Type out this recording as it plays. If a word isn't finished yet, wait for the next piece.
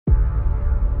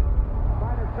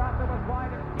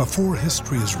Before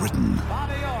history is written,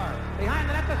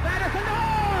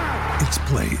 it's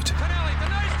played.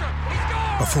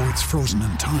 Before it's frozen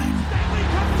in time,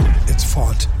 it's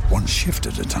fought one shift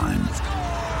at a time.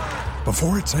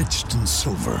 Before it's etched in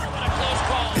silver,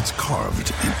 it's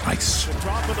carved in ice.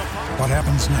 What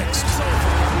happens next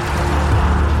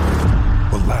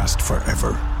will last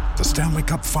forever. The Stanley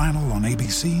Cup Final on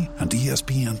ABC and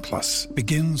ESPN Plus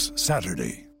begins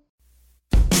Saturday.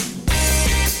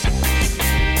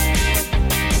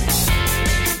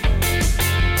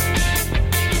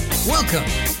 Welcome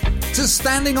to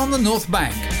Standing on the North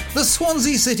Bank, the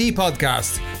Swansea City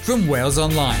podcast from Wales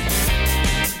Online.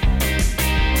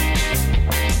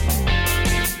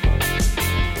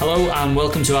 Hello and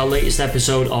welcome to our latest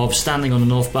episode of Standing on the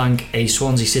North Bank, a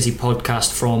Swansea City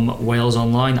podcast from Wales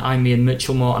Online. I'm Ian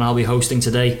Mitchellmore and I'll be hosting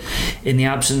today in the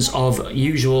absence of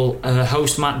usual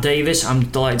host Matt Davis. I'm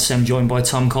delighted to say I'm joined by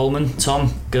Tom Coleman.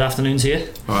 Tom, good afternoon to you.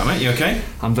 Alright mate, you okay?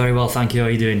 I'm very well, thank you. How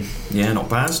are you doing? Yeah, not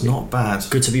bad, not bad.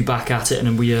 Good to be back at it,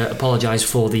 and we apologise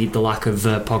for the lack of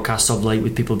podcasts of late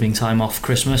with people being time off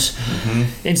Christmas.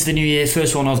 Into the new year,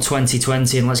 first one of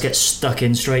 2020, and let's get stuck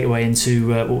in straight away into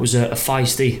what was a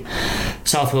feisty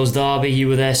South Wales derby. You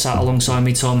were there, sat alongside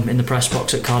me, Tom, in the press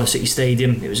box at Cardiff City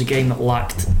Stadium. It was a game that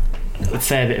lacked a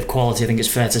fair bit of quality, I think it's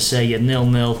fair to say, at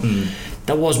 0-0.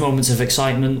 There was moments of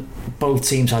excitement, both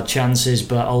teams had chances,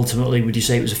 but ultimately would you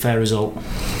say it was a fair result?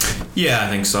 Yeah, I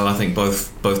think so. I think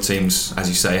both teams, as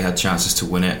you say, had chances to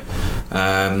win it.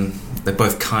 They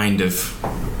both kind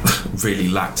of really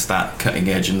lacked that cutting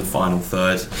edge in the final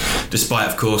third, despite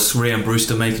of course Rhian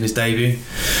Brewster making his debut,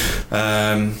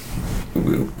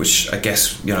 which I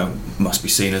guess must be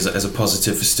seen as a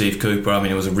positive for Steve Cooper. I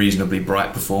mean, it was a reasonably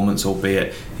bright performance,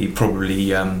 albeit he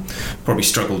probably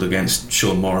struggled against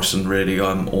Sean Morrison really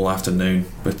all afternoon.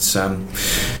 But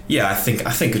yeah, I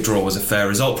think a draw was a fair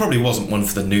result. Probably wasn't one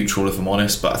for the neutral, if I'm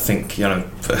honest, but I think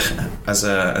as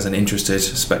an interested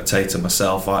spectator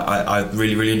myself, I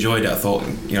really enjoyed it. I thought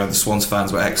the Swans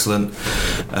fans were excellent.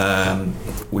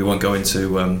 We won't go into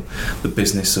the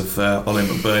business of Ollie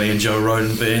McBurney and Joe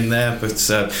Roden being there, but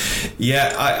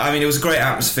yeah, I mean, it was a great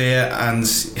atmosphere, and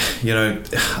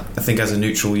I think as a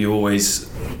neutral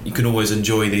you can always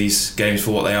enjoy these games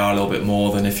for what they are a little bit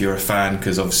more than if you're a fan,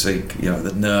 because obviously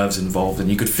the nerves involved, and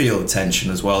you could feel the tension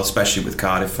as well, especially with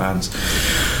Cardiff fans.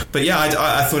 But yeah,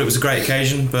 I thought it was a great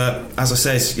occasion, but as I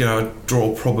said, a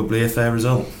draw probably a fair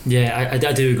result. Yeah,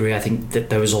 I do agree. I think that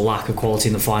there was a lack of quality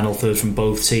in the final third from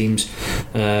both teams.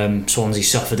 Swansea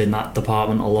suffered in that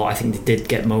department a lot. I think they did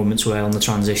get moments where on the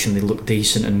transition they looked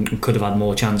decent and could have had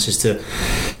more chances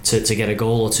to get a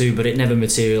goal or two, but it never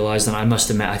materialised. And I must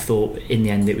admit, I thought in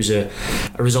the end it was a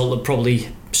result that probably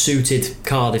suited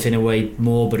Cardiff in a way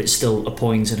more, but it's still a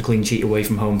point and a clean sheet away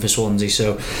from home for Swansea.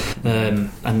 So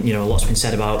and a lot's been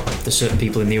said about the certain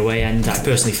people in the away end. I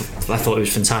personally thought it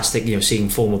was fantastic, seeing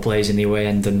former players in the away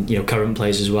end and current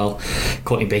players as well,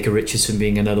 Courtney Baker-Richardson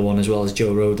being another one, as well as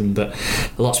Joe Roden. But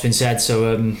a lot's been said,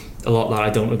 so a lot that I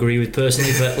don't agree with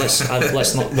personally, but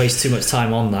let's not waste too much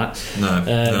time on that.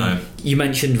 No. You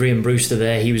mentioned Rhian Brewster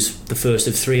there. He was the first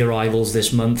of 3 arrivals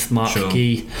this month. Mark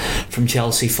Gee from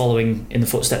Chelsea, following in the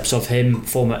footsteps of him,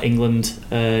 former England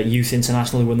youth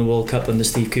international who won the World Cup under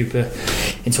Steve Cooper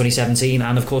in 2017,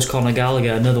 and of course Conor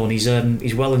Gallagher, another one. He's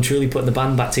well and truly putting the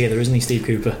band back together, isn't he, Steve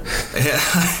Cooper? Yeah,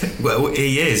 well,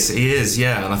 he is,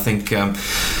 yeah, and I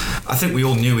think we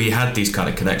all knew he had these kind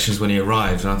of connections when he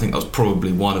arrived, and I think that was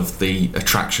probably one of the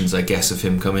attractions, I guess, of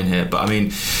him coming here. But I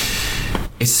mean,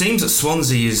 it seems that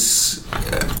Swansea is,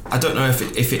 I don't know if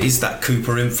it is that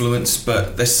Cooper influence,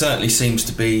 but there certainly seems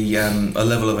to be a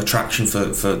level of attraction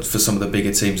for some of the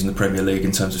bigger teams in the Premier League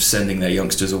in terms of sending their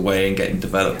youngsters away and getting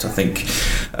developed. I think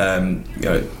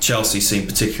Chelsea seem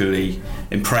particularly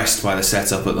impressed by the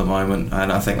setup at the moment,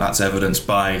 and I think that's evidenced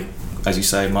by, as you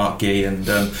say, Mark Gee and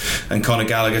Conor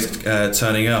Gallagher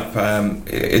turning up.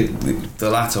 The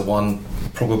latter one,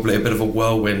 probably a bit of a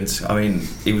whirlwind. I mean,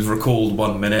 he was recalled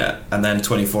 1 minute and then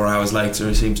 24 hours later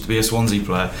he seems to be a Swansea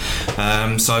player.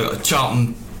 So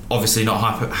Charlton obviously not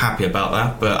happy about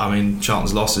that, but I mean,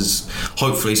 Charlton's loss is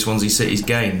hopefully Swansea City's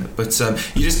gain. But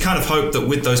you just kind of hope that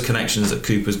with those connections that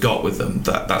Cooper's got with them,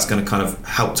 that's going to kind of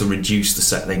help to reduce the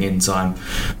settling in time,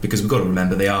 because we've got to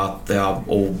remember they are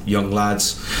all young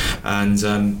lads, and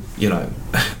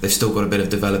they've still got a bit of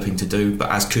developing to do. But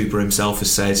as Cooper himself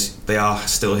has said, they are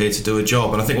still here to do a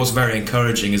job. And I think what's very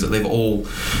encouraging is that they've all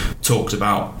talked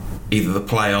about either the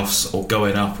playoffs or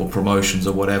going up or promotions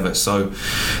or whatever, so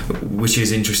which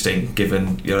is interesting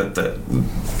given that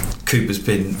Cooper's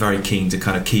been very keen to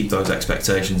kind of keep those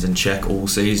expectations in check all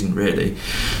season really.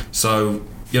 So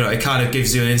it kind of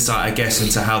gives you an insight, I guess,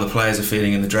 into how the players are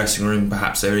feeling in the dressing room.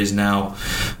 Perhaps there is now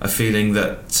a feeling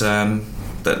that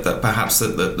perhaps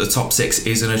the top 6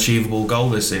 is an achievable goal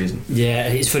this season. Yeah,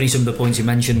 it's funny, some of the points you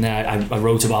mentioned there, I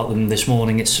wrote about them this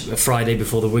morning. It's a Friday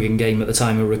before the Wigan game at the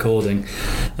time of recording.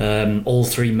 All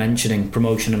 3 mentioning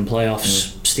promotion and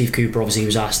playoffs. Steve Cooper obviously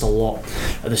was asked a lot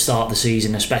at the start of the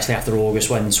season, especially after August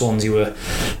when Swansea were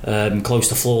close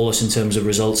to flawless in terms of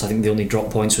results. I think the only drop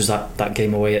points was that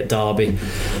game away at Derby.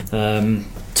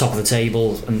 Top of the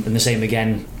table, and the same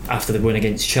again after the win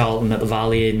against Charlton at the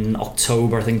Valley in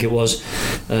October, I think it was.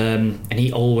 And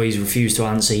he always refused to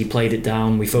answer. He played it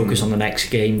down. We focus on the next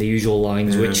game, the usual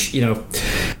lines, which, it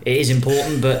is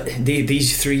important, but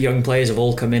these 3 young players have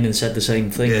all come in and said the same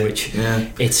thing, which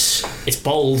it's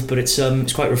bold, but it's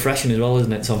quite refreshing as well,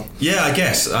 isn't it, Tom? Yeah, I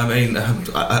guess. I mean,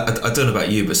 I don't know about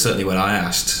you, but certainly when I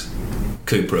asked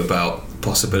Cooper about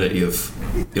possibility of,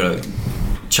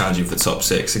 challenging for the top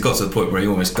 6, it got to the point where he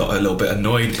almost got a little bit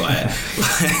annoyed by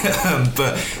it.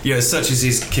 But such is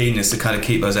his keenness to kind of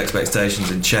keep those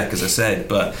expectations in check, as I said.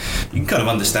 But you can kind of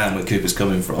understand where Cooper's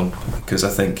coming from, because I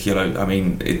think as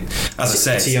I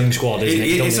said, it's a young squad, isn't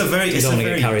it? It's a very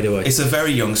get carried away. It's a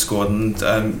very young squad, and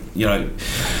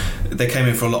they came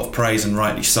in for a lot of praise, and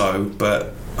rightly so.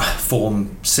 But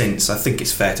form since, I think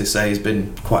it's fair to say, has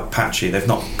been quite patchy. They've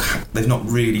not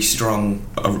really strung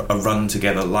a run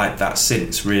together like that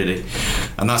since, really,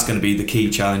 and that's going to be the key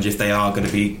challenge if they are going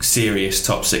to be serious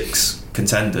top 6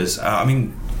 contenders.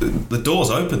 The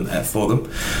door's open there for them,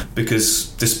 because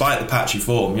despite the patchy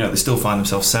form, they still find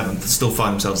themselves 7th, still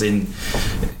find themselves in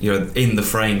the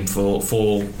frame for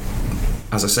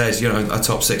as I said, a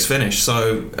top 6 finish.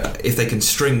 So if they can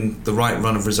string the right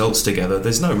run of results together,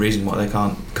 there's no reason why they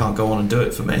can't go on and do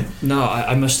it for me. No,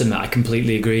 I must admit, I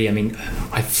completely agree.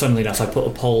 Funnily enough, I put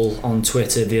a poll on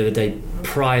Twitter the other day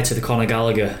prior to the Conor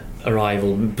Gallagher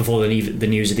arrival, before the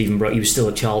news had even broke. He was still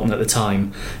at Charlton at the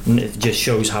time, and it just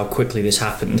shows how quickly this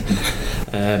happened.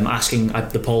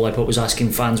 The poll I put was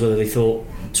asking fans whether they thought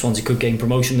Swansea could gain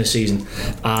promotion this season,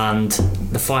 and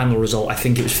the final result, I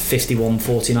think it was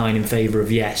 51-49 in favour of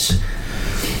yes.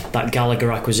 That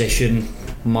Gallagher acquisition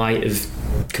might have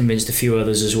convinced a few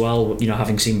others as well,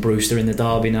 having seen Brewster in the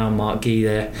derby now, Mark Gee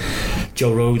there,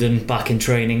 Joe Rodon back in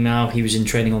training now. He was in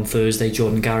training on Thursday.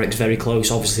 Jordan Garrick's very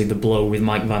close. Obviously the blow with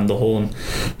Mike van der Hoorn,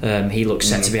 he looks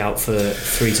set to be out for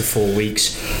 3 to 4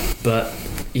 weeks, but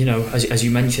as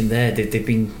you mentioned there, they've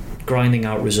been grinding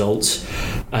out results.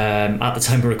 At the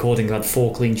time of recording, they've had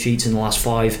 4 clean sheets in the last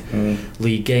 5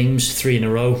 league games, 3 in a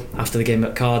row after the game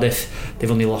at Cardiff.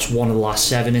 They've only lost 1 of the last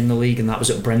 7 in the league, and that was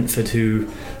at Brentford, who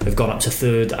have gone up to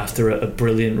 3rd after a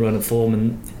brilliant run of form,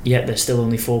 and yet they're still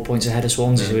only 4 points ahead of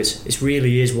Swansea. So it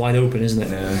really is wide open, isn't it?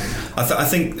 Yeah. I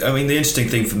think the interesting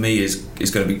thing for me is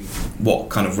going to be what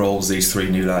kind of roles these 3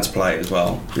 new lads play as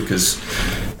well, because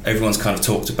everyone's kind of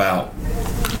talked about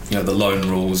the loan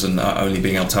rules and only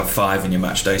being able to have 5 in your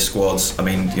match day squads.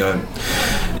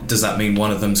 Does that mean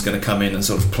one of them's going to come in and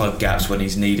sort of plug gaps when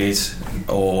he's needed,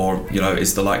 or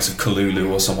is the likes of Kalulu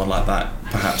or someone like that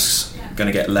perhaps going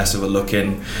to get less of a look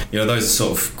in? Those are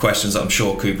sort of questions that I'm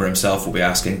sure Cooper himself will be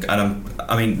asking. And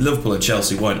Liverpool and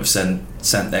Chelsea won't have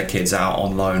sent their kids out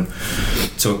on loan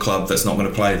to a club that's not going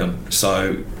to play them,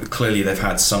 so clearly they've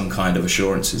had some kind of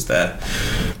assurances there.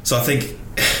 So I think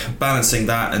balancing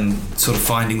that and sort of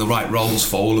finding the right roles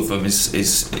for all of them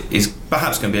is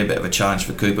perhaps going to be a bit of a challenge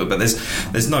for Cooper. But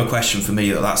there's no question for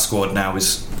me that squad now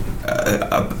is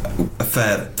a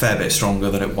fair bit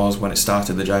stronger than it was when it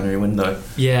started the January window.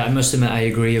 Yeah, I must admit I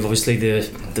agree. Obviously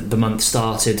the month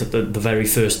started the very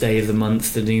first day of the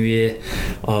month, the new year,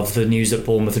 of the news that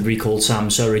Bournemouth had recalled Sam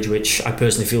Surridge, which I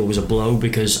personally feel was a blow,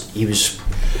 because he was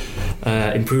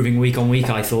improving week on week.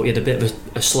 I thought he had a bit of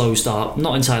a slow start,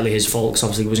 not entirely his fault, because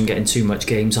obviously he wasn't getting too much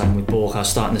game time with Borja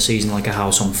starting the season like a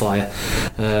house on fire,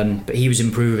 but he was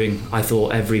improving. I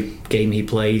thought every game he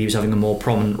played he was having a more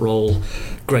prominent role,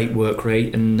 great work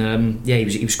rate, and he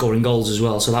was scoring goals as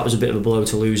well, so that was a bit of a blow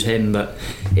to lose him. But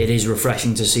it is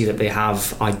refreshing to see that they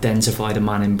have identified a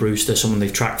man in Brewster, someone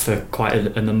they've tracked for quite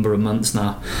a number of months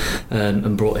now,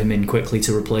 and brought him in quickly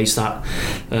to replace that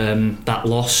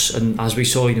loss. And as we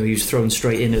saw, he was thrown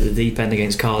straight in at the deep end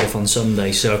against Cardiff on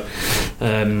Sunday. So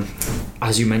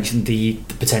as you mentioned, the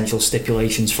potential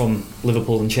stipulations from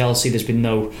Liverpool and Chelsea, there's been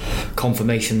no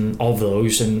confirmation of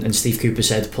those, and Steve Cooper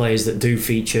said players that do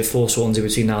feature for Swansea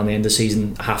between now and the end of the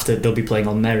season they'll be playing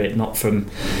on merit, not from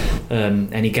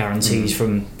any guarantees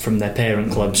from their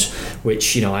parent clubs,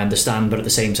 which I understand, but at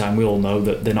the same time we all know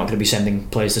that they're not going to be sending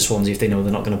players to Swansea if they know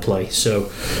they're not going to play.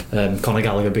 So Conor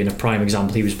Gallagher being a prime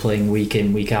example, he was playing week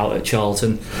in week out at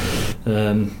Charlton.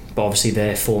 but obviously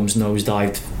their form's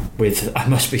nosedived with, I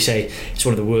must say, it's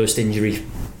one of the worst injury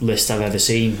lists I've ever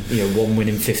seen. 1 win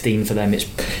in 15 for them. It's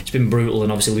been brutal,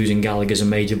 and obviously losing Gallagher's a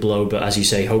major blow, but as you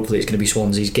say, hopefully it's going to be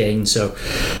Swansea's gain. So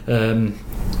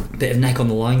bit of neck on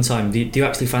the line time. Do you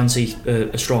actually fancy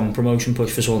a strong promotion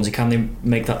push for Swansea? Can they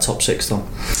make that top 6, Tom?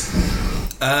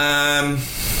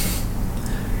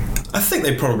 I think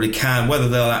they probably can. Whether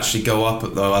they'll actually go up,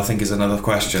 though, I think is another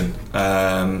question.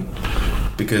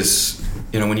 Because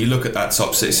when you look at that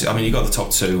top 6, I mean, you got the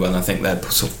top 2, and I think they're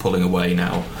sort of pulling away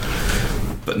now.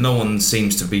 But no one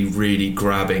seems to be really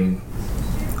grabbing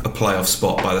a playoff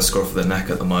spot by the scruff of the neck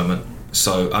at the moment.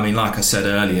 So, I mean, like I said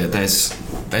earlier, there's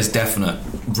definite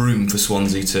room for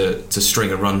Swansea to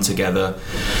string a run together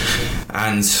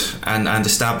and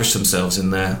establish themselves in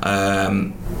there.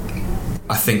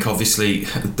 I think obviously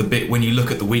the bit when you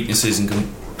look at the weaknesses in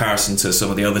comparison to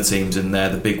some of the other teams in there,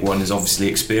 the big one is obviously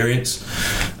experience.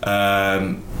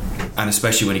 And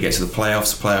especially when you get to the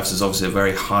playoffs. The playoffs is obviously a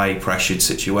very high-pressured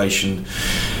situation,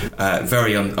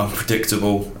 very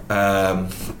unpredictable,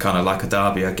 kind of like a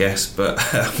derby, I guess. But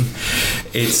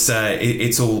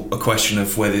it's all a question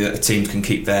of whether a team can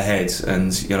keep their heads,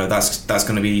 and that's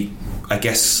going to be, I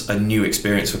guess, a new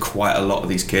experience for quite a lot of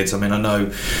these kids. I mean, I know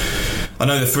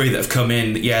the 3 that have come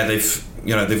in. Yeah,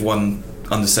 they've won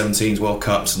under-17s World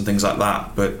Cups and things like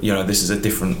that, but this is a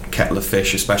different kettle of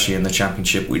fish, especially in the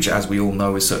Championship, which, as we all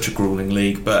know, is such a grueling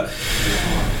league. But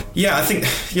yeah, I think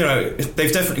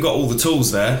they've definitely got all the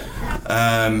tools there.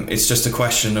 It's just a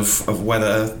question of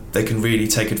whether they can really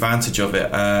take advantage of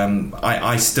it.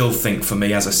 I still think, for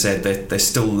me, as I said, they're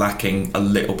still lacking a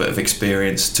little bit of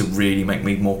experience to really make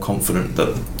me more confident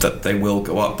that they will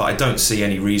go up, but I don't see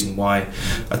any reason why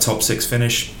a top 6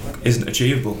 finish isn't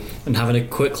achievable. And having a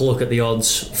quick look at the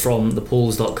odds from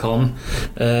thepools.com,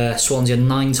 Swansea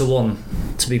 9-1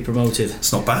 to be promoted.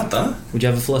 It's not bad, though. Would you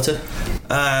have a flutter?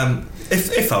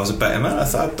 If I was a better man,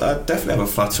 I'd definitely have a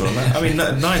flutter on that. I mean,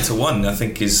 9-1, I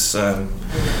think is.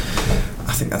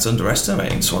 I think that's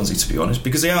underestimating Swansea, to be honest,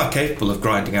 because they are capable of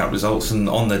grinding out results, and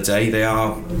on the day they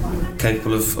are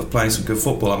capable of playing some good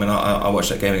football. I mean, I watched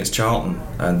that game against Charlton,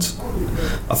 and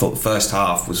I thought the first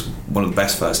half was one of the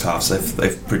best first halves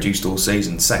they've produced all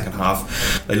season. Second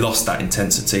half, they lost that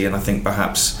intensity, and I think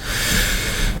perhaps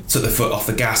took the foot off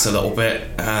the gas a little bit,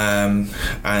 and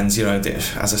as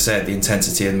I said, the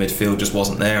intensity in midfield just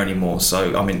wasn't there anymore.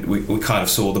 So I mean, we kind of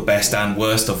saw the best and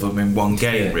worst of them in one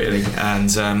game, really. And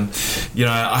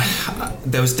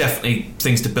there was definitely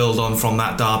things to build on from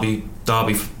that derby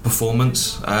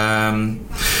performance.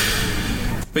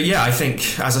 But yeah, I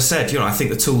think, as I said, I think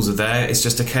the tools are there. It's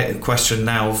just a question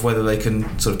now of whether they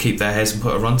can sort of keep their heads and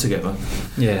put a run together.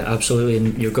 Yeah, absolutely.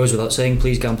 And it goes without saying,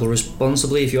 please gamble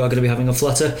responsibly if you are going to be having a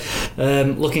flutter.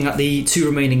 Looking at the 2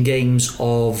 remaining games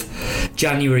of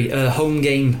January, home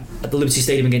game at the Liberty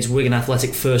Stadium against Wigan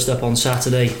Athletic, first up on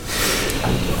Saturday.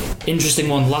 Interesting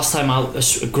one. Last time out,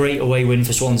 a great away win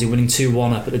for Swansea, winning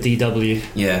 2-1 up at the DW.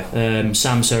 Yeah.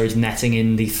 Sam Surridge netting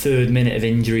in the 3rd minute of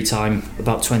injury time,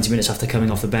 about 20 minutes after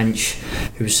coming off the bench,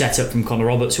 who was set up from Connor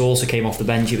Roberts, who also came off the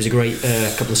bench. It was a great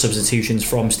couple of substitutions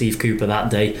from Steve Cooper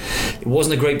that day. It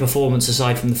wasn't a great performance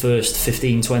aside from the first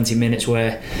 15-20 minutes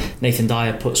where Nathan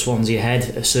Dyer put Swansea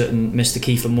ahead, a certain Mr.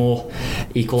 Kiefer Moore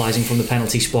equalising from the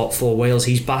penalty spot for Wales.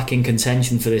 He's back in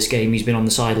contention for this game. He's been on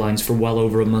the sidelines for well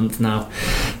over a month now.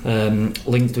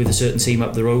 Linked with a certain team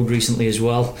up the road recently as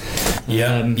well.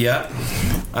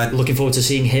 Looking forward to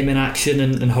seeing him in action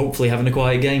and hopefully having a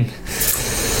quiet game.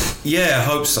 Yeah, I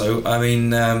hope so. I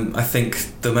mean, I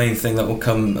think the main thing that will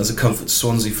come as a comfort to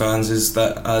Swansea fans is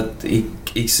that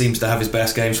he seems to have his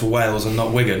best games for Wales and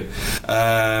not Wigan.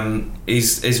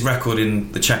 His record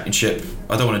in the Championship,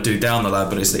 I don't want to do down the lad,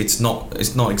 but it's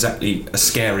not exactly a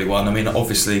scary one. I mean,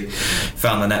 obviously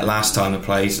found the net last time they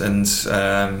played, and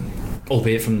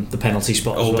albeit from the penalty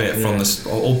spot. Albeit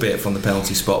from the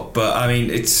penalty spot, but I mean,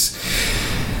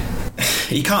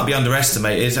 he can't be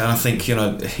underestimated, and I think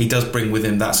he does bring with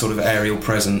him that sort of aerial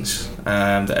presence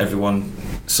that everyone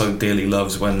so dearly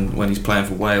loves when he's playing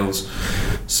for Wales.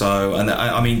 So, and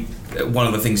I mean, one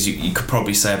of the things you could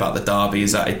probably say about the derby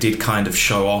is that it did kind of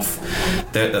show off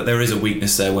that there is a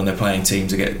weakness there when they're playing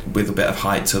teams with a bit of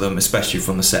height to them, especially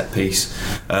from the set piece.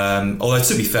 Although,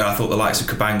 to be fair, I thought the likes of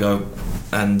Cabango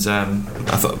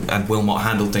and Wilmot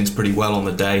handled things pretty well on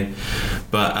the day,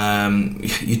 but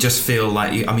you just feel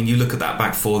like you look at that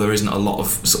back four, there isn't a lot of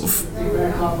sort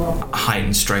of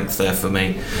heightened strength there for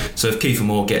me. So if Kiefer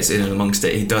Moore gets in and amongst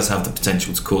it, he does have the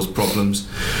potential to cause problems.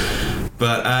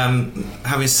 But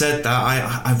having said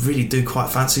that, I really do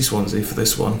quite fancy Swansea for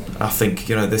this one. I think,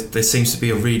 you know, there seems to be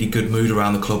a really good mood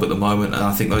around the club at the moment, and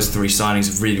I think those 3 signings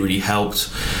have really, really helped.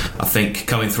 I think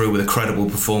coming through with a credible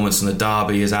performance in the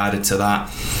derby has added to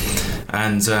that.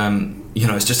 And you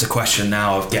know, it's just a question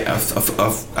now of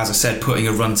as I said, putting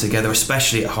a run together,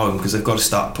 especially at home, because they've got to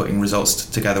start putting results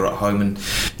together at home. And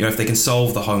you know, if they can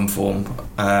solve the home form,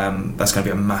 that's going to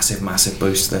be a massive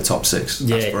boost to their top 6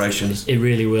 aspirations. It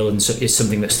really will, and it's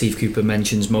something that Steve Cooper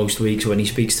mentions most weeks when he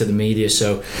speaks to the media.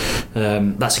 So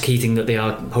that's a key thing that they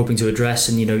are hoping to address.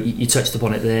 And you know, you touched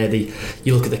upon it there.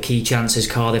 You look at the key chances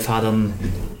Cardiff had in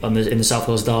the South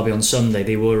Wales derby on Sunday.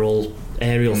 They were all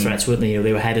aerial threats, weren't they? You know,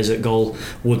 they were headers at goal.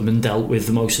 Woodman dealt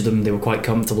with most of them. They were quite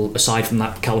comfortable, aside from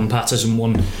that Callum Patterson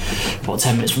one, about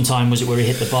 10 minutes from time was it, where he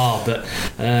hit the bar. But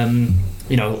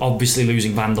you know, obviously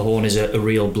losing Van der Horn is a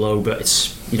real blow, but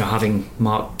it's, you know, having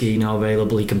Mark Gee now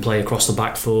available, he can play across the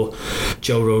back 4.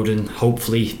 Joe Rodon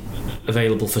hopefully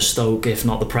available for Stoke, if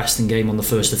not the Preston game on the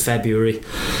 1st of February.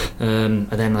 And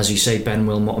then, as you say, Ben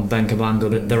Wilmot and Ben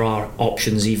Cabango, there are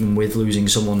options even with losing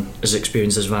someone as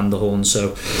experienced as Van der Horn.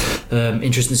 So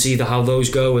interesting to see how those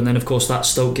go. And then, of course, that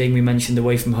Stoke game we mentioned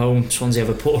away from home, Swansea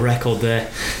have a poor record there.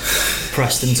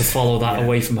 Preston to follow that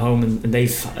away from home, and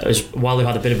while they've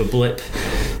had a bit of a blip,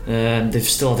 they've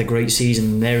still had a great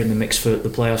season. They're in the mix for the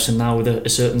playoffs, and now with a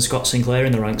certain Scott Sinclair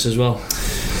in the ranks as well.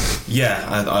 Yeah,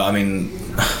 I mean,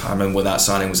 I remember when that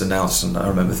signing was announced, and I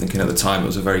remember thinking at the time it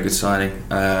was a very good signing.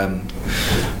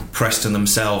 Preston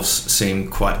themselves seem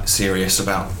quite serious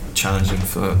about challenging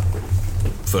for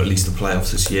at least the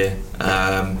playoffs this year.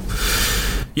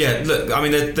 Yeah, look, I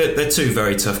mean, they're 2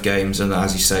 very tough games, and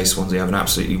as you say, Swansea have an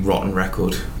absolutely rotten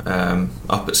record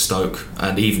up at Stoke,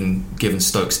 and even given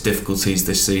Stoke's difficulties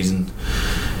this season,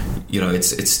 you know,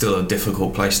 it's still a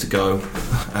difficult place to go.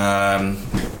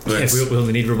 We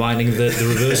only need reminding of the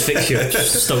reverse fixture.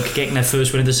 Stoke getting their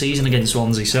first win of the season against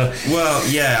Swansea. So, well,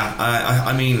 yeah,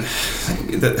 I mean,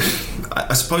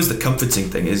 I suppose the comforting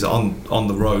thing is on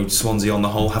the road, Swansea on the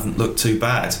whole haven't looked too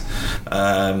bad.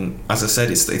 As I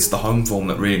said, it's the home form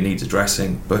that really needs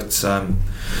addressing. But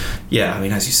yeah, I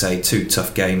mean, as you say, 2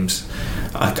 tough games.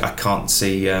 I can't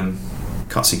see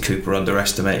Cooper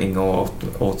underestimating or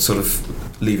sort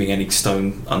of leaving any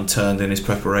stone unturned in his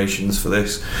preparations for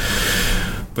this.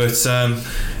 But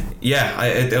yeah,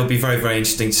 it'll be very, very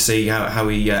interesting to see how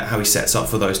he sets up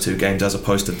for those 2 games as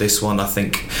opposed to this one. I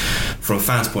think from a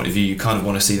fan's point of view, you kind of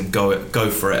want to see them go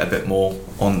for it a bit more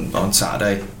on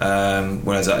Saturday.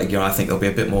 Whereas I think they'll be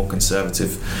a bit more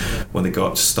conservative when they go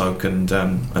up to Stoke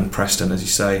and Preston, as you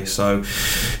say. So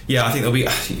yeah, I think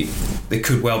there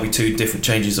could well be 2 different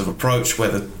changes of approach.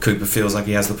 Whether Cooper feels like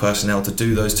he has the personnel to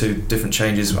do those 2 different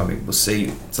changes, I mean, we'll see.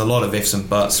 It's a lot of ifs and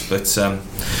buts, but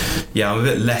yeah, I'm a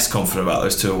bit less confident about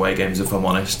those 2 away games, if I'm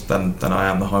honest, than I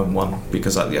am the home one,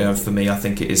 because for me, I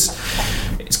think it's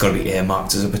got to be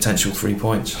earmarked as a potential 3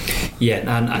 points. Yeah,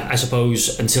 and I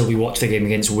suppose until we watch the game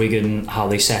against Wigan, how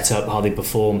they set up, how they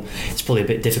perform, it's probably a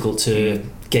bit difficult to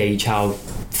gauge how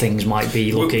things might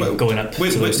be looking going up.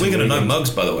 We're going to know mugs,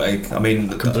 by the way. I mean,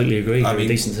 I completely agree. They're a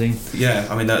decent team. Yeah,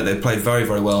 I mean, they played very,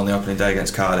 very well on the opening day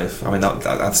against Cardiff. I mean,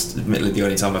 that's admittedly the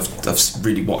only time I've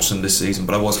really watched them this season,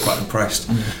 but I was quite impressed.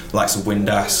 Likes of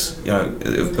Windass, you know,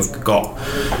 have got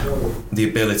the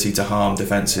ability to harm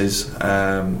defences,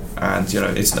 and you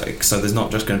know, so there's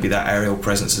not just going to be that aerial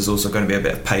presence. There's also going to be a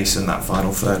bit of pace in that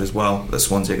final third as well that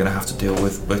Swansea are going to have to deal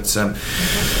with. But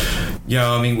yeah,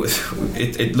 I mean,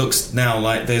 it looks now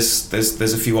like there's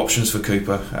a few options for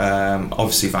Cooper.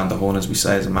 Obviously, Van der Horn, as we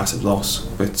say, is a massive loss,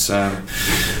 but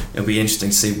it'll be interesting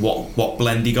to see what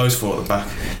blend he goes for at the back.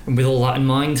 And with all that in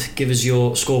mind, give us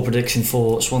your score prediction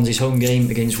for Swansea's home game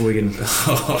against Wigan.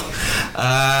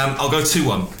 I'll go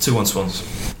 2-1. 2-1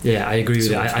 Swans. Yeah, I agree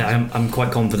with you. I'm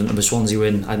quite confident of a Swansea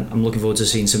win. I'm looking forward to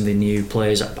seeing some of the new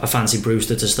players. I fancy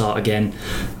Brewster to start again.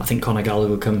 I think Conor Gallagher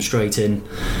will come straight in.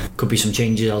 Could be some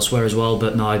changes elsewhere as well,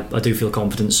 but no, I do feel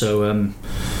confident. So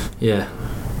yeah,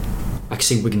 I can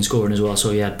see Wigan scoring as well. So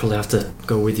yeah, I'd probably have to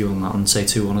go with you on that and say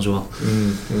 2-1 as well.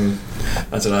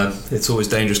 I don't know. It's always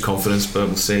dangerous confidence, but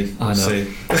we'll see. I know.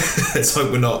 See. Let's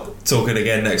hope we're not talking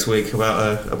again next week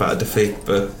about a defeat.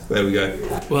 But there we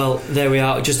go. Well, there we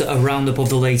are. Just a roundup of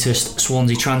the latest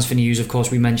Swansea transfer news. Of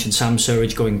course, we mentioned Sam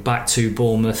Surridge going back to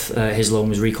Bournemouth. His loan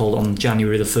was recalled on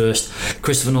January the 1st.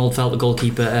 Christopher Nordfeldt, the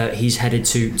goalkeeper, he's headed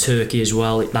to Turkey as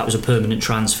well. That was a permanent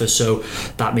transfer, so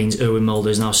that means Erwin Mulder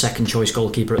is now second choice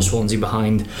goalkeeper at Swansea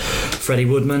behind Freddie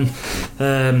Woodman.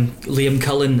 Liam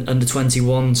Cullen, under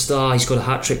 21 star, he's got a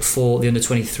hat-trick for the under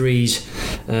 23s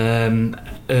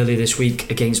earlier this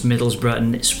week against Middlesbrough,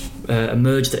 and it's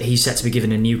emerged that he's set to be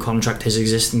given a new contract. His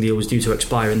existing deal was due to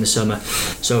expire in the summer,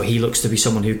 so he looks to be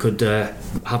someone who could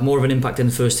have more of an impact in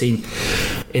the first team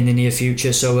in the near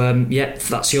future. So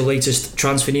that's your latest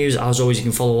transfer news. As always, you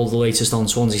can follow all the latest on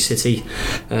Swansea City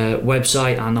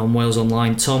website and on Wales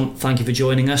Online. Tom, thank you for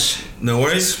joining us. No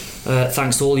worries.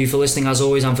 Thanks to all of you for listening as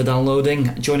always and for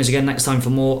downloading. Join us again next time for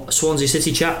more Swansea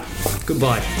City chat.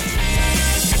 Goodbye.